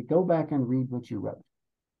exercises, you go back and read what you wrote.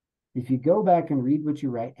 If you go back and read what you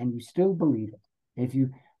write and you still believe it, if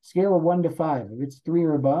you scale of 1 to 5, if it's 3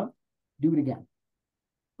 or above, do it again.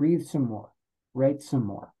 Breathe some more, write some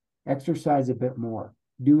more, exercise a bit more,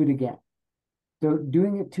 do it again. So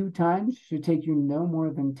doing it 2 times should take you no more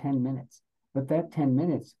than 10 minutes. But that 10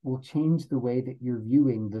 minutes will change the way that you're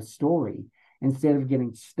viewing the story instead of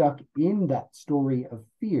getting stuck in that story of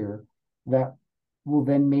fear that will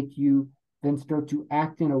then make you then start to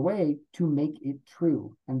act in a way to make it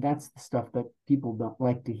true. And that's the stuff that people don't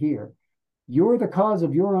like to hear. You're the cause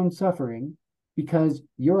of your own suffering because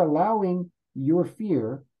you're allowing your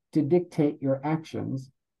fear to dictate your actions.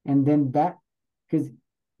 And then that, because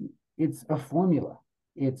it's a formula.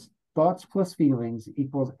 It's thoughts plus feelings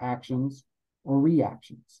equals actions or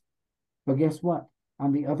reactions. But guess what?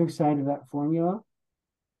 On the other side of that formula,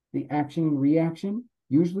 the action and reaction,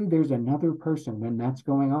 usually there's another person when that's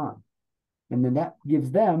going on. And then that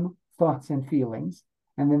gives them thoughts and feelings.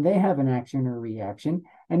 And then they have an action or reaction.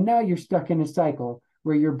 And now you're stuck in a cycle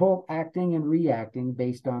where you're both acting and reacting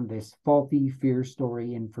based on this faulty fear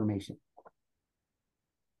story information.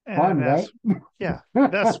 Fun, right?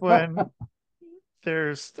 That's when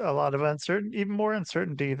there's a lot of uncertainty, even more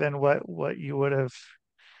uncertainty than what you would have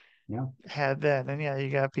had then. And you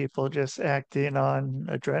got people just acting on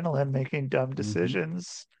adrenaline, making dumb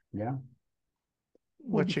decisions.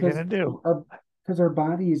 What you gonna do? Because our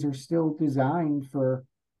bodies are still designed for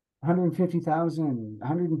 150,000,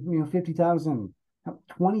 150,000,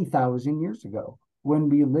 20,000 years ago when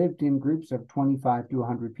we lived in groups of 25 to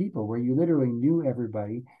 100 people where you literally knew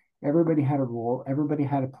everybody. Everybody had a role, everybody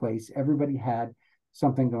had a place, everybody had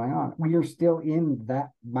something going on. We are still in that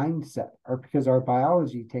mindset because our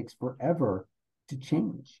biology takes forever to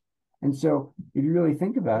change. And so if you really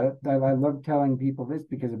think about it, I love telling people this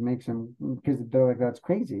because it makes them, because they're like, that's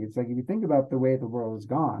crazy. It's like, if you think about the way the world has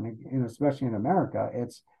gone, especially in America,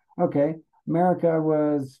 it's okay. America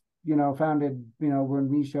was, founded, when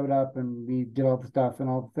we showed up and we did all the stuff and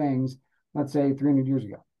all the things, let's say 300 years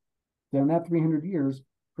ago. So in that 300 years,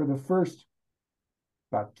 for the first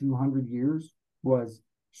about 200 years was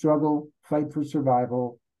struggle, fight for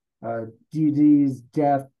survival, disease,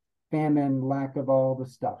 death, famine, lack of all the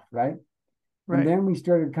stuff, right? And then we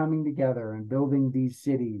started coming together and building these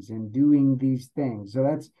cities and doing these things. So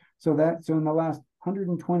in the last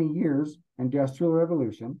 120 years, industrial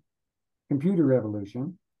revolution, computer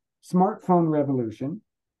revolution, smartphone revolution,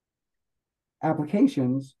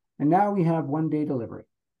 applications, and now we have 1-day delivery.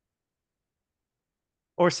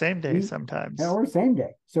 Or same day sometimes. Or same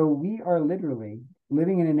day. So we are literally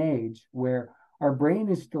living in an age where our brain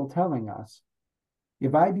is still telling us,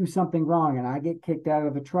 if I do something wrong and I get kicked out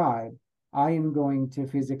of the tribe, I am going to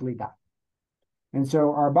physically die. And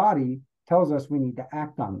so our body tells us we need to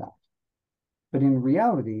act on that. But in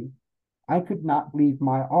reality, I could not leave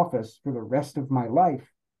my office for the rest of my life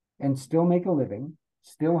and still make a living,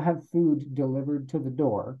 still have food delivered to the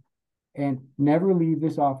door, and never leave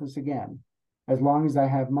this office again, as long as I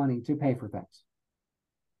have money to pay for things.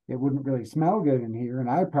 It wouldn't really smell good in here, and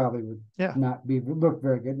I probably would not look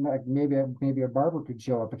very good. Like maybe a barber could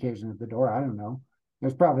show up occasionally at the door. I don't know.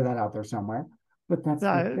 There's probably that out there somewhere. But that's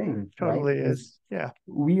the thing. It totally right? is. Yeah.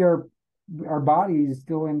 Our body is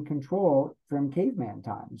still in control from caveman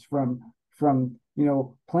times, from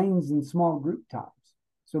planes and small group times.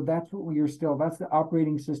 So that's the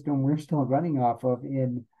operating system we're still running off of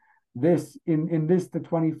in this the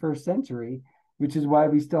 21st century, which is why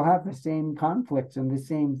we still have the same conflicts and the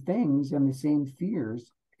same things and the same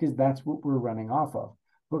fears, because that's what we're running off of.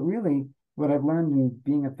 But really, what I've learned in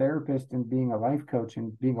being a therapist and being a life coach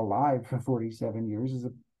and being alive for 47 years is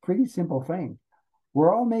a pretty simple thing.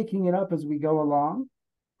 We're all making it up as we go along.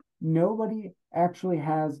 Nobody actually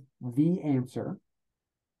has the answer.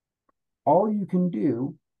 All you can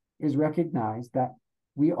do is recognize that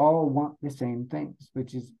we all want the same things,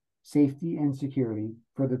 which is safety and security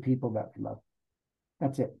for the people that we love.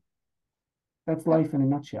 That's it. That's life in a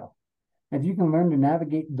nutshell. If you can learn to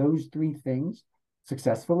navigate those 3 things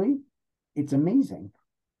successfully, it's amazing.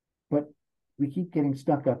 But we keep getting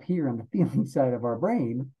stuck up here on the feeling side of our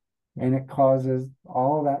brain And it causes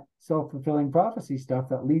all that self-fulfilling prophecy stuff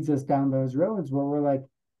that leads us down those roads where we're like,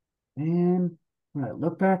 man, when I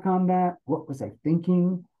look back on that, what was I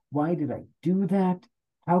thinking? Why did I do that?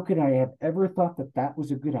 How could I have ever thought that that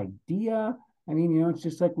was a good idea? I mean, it's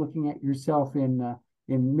just like looking at yourself in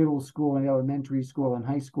middle school and elementary school and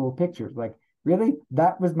high school pictures. Like, really?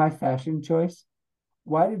 That was my fashion choice?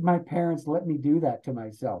 Why did my parents let me do that to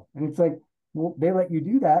myself? And it's like, well, they let you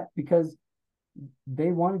do that because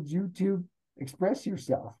they wanted you to express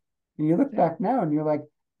yourself. And you look Yeah. back now and you're like,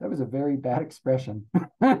 that was a very bad expression.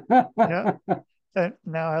 Yeah. And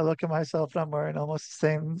now I look at myself and I'm wearing almost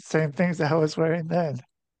the same things that I was wearing then.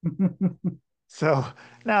 So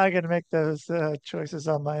now I got to make those choices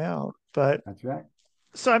on my own. But That's right.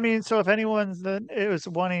 so I mean, so if anyone's that is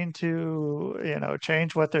wanting to,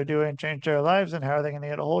 change what they're doing, change their lives, and how are they going to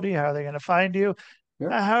get a hold of you? How are they going to find you? Sure.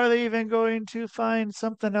 How are they even going to find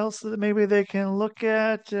something else that maybe they can look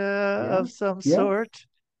at Yeah. of some Yes. sort?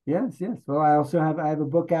 Yes. Yes. Well, I have a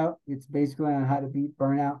book out. It's basically on how to beat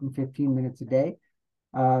burnout in 15 minutes a day.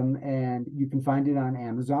 And you can find it on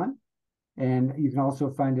Amazon. And you can also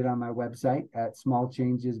find it on my website at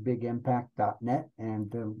smallchangesbigimpact.net. And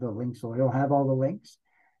the links will, he'll have all the links.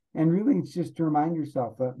 And really, it's just to remind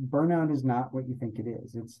yourself that burnout is not what you think it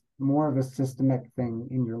is. It's more of a systemic thing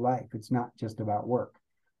in your life. It's not just about work.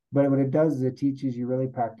 But what it does is it teaches you really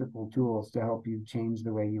practical tools to help you change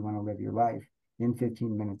the way you want to live your life in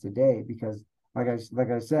 15 minutes a day. Because, like I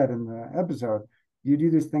said in the episode, you do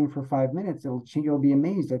this thing for 5 minutes, you'll be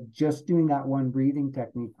amazed at just doing that one breathing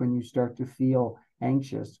technique when you start to feel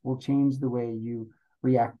anxious will change the way you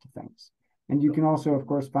react to things. And you can also, of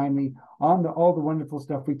course, find me on all the wonderful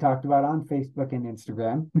stuff we talked about on Facebook and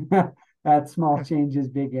Instagram at Small Changes,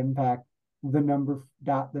 Big Impact, the number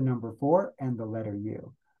 4, and the letter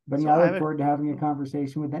U. But So yeah, I I look have forward to having a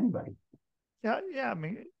conversation with anybody. Yeah, yeah. I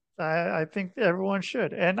mean, I think everyone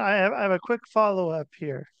should. And I have a quick follow-up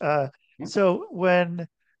here. Yeah. So when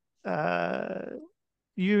uh,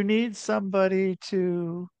 you need somebody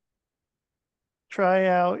to try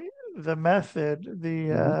out the method,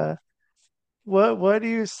 the Mm-hmm. what do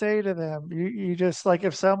you say to them? You just like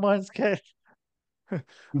if someone's get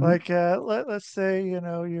Mm-hmm. like let's say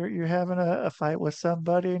you're having a fight with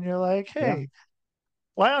somebody and you're like, Yeah. hey,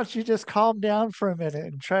 why don't you just calm down for a minute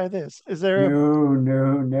and try this? Is there a No,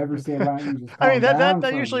 no, never say, why don't you just I mean calm down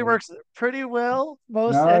that for a usually minute? works pretty well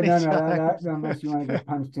most No, any no, no, times. unless you want to get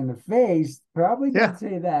punched in the face, probably Yeah, don't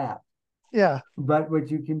say that. yeah, But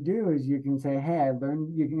what you can do is you can say, hey, I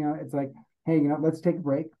learned, it's like, hey, let's take a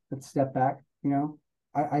break. Let's step back.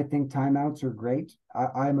 I think timeouts are great.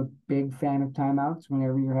 I'm a big fan of timeouts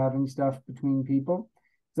whenever you're having stuff between people.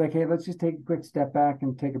 It's like, hey, let's just take a quick step back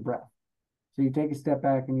and take a breath. So you take a step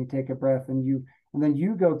back and you take a breath and then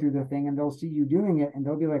you go through the thing and they'll see you doing it and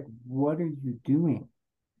they'll be like, what are you doing?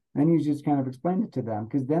 Then you just kind of explain it to them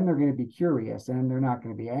because then they're going to be curious and they're not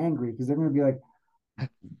going to be angry because they're going to be like,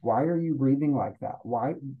 why are you breathing like that?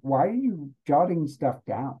 Why are you jotting stuff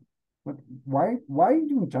down? Why are you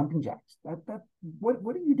doing jumping jacks?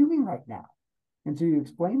 What are you doing right now? And so you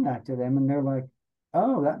explain that to them and they're like,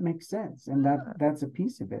 oh, that makes sense. And that's a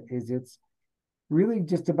piece of it, is it's really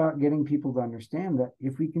just about getting people to understand that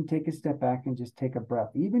if we can take a step back and just take a breath,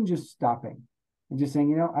 even just stopping and just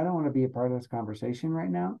saying, I don't want to be a part of this conversation right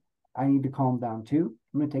now. I need to calm down too.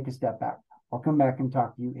 I'm going to take a step back. I'll come back and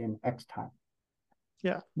talk to you in X time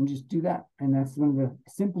yeah, and just do that. And that's one of the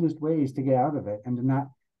simplest ways to get out of it and to not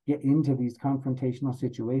get into these confrontational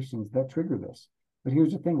situations that trigger this. But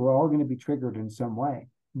here's the thing, we're all going to be triggered in some way.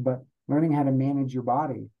 But learning how to manage your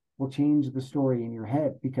body will change the story in your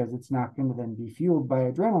head because it's not going to then be fueled by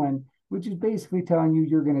adrenaline, which is basically telling you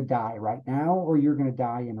you're going to die right now or you're going to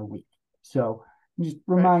die in a week. So just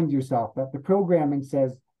right. remind yourself that the programming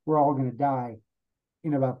says we're all going to die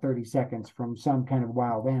in about 30 seconds from some kind of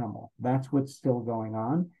wild animal. That's what's still going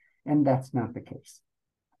on. And that's not the case.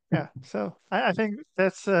 Yeah. So I think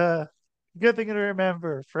that's a good thing to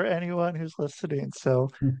remember for anyone who's listening. So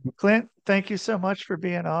Clint, thank you so much for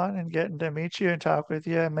being on and getting to meet you and talk with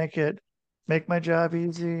you and make my job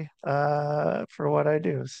easy for what I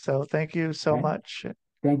do. So thank you so Okay. much.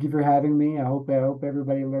 Thank you for having me. I hope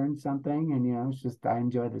everybody learned something. And it's just I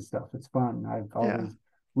enjoy this stuff. It's fun. I've Yeah. always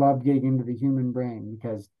loved getting into the human brain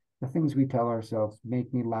because the things we tell ourselves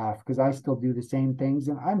make me laugh because I still do the same things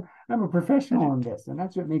and I'm a professional on this and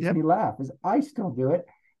that's what makes Yep. me laugh is I still do it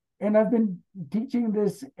and I've been teaching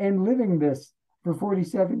this and living this for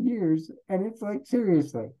 47 years and it's like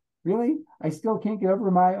seriously, really? I still can't get over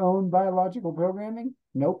my own biological programming?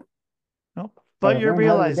 Nope. Nope. But But I've you're learned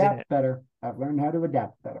how to realizing adapt it. better. I've learned how to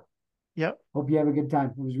adapt better. Yep. Hope you have a good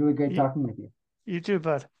time. It was really great You, talking with you. you too,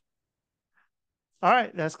 bud. All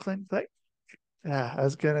right, that's Clint. Yeah, I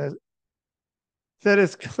was gonna. That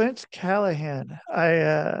is Clint Callahan.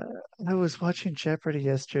 I was watching Jeopardy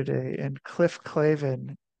yesterday, and Cliff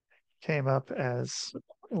Clavin came up as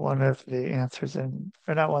one of the answers, or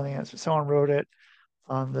not one of the answers. Someone wrote it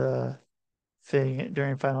on the thing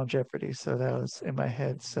during Final Jeopardy, so that was in my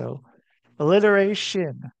head. So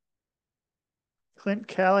alliteration. Clint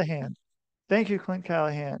Callahan. Thank you, Clint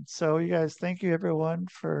Callahan. So you guys, thank you everyone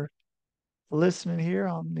for listening here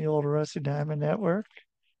on the old Rusty Diamond Network.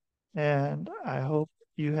 And I hope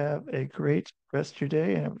you have a great rest of your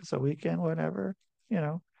day. And if it's a weekend, whatever,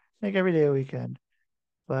 make every day a weekend.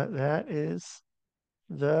 But that is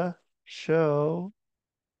the show,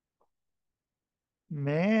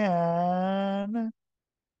 man.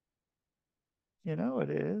 You know it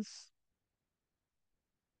is.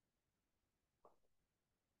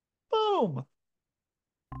 Boom.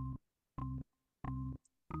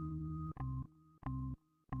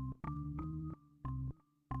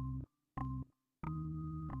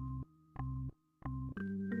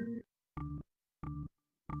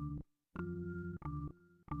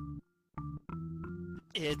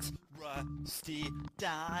 It's Rusty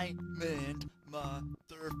Diamond,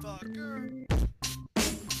 motherfucker.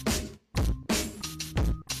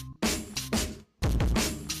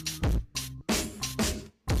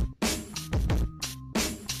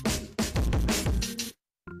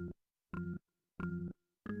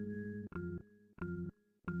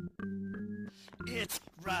 It's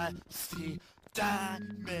Rusty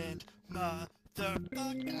Diamond,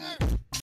 motherfucker.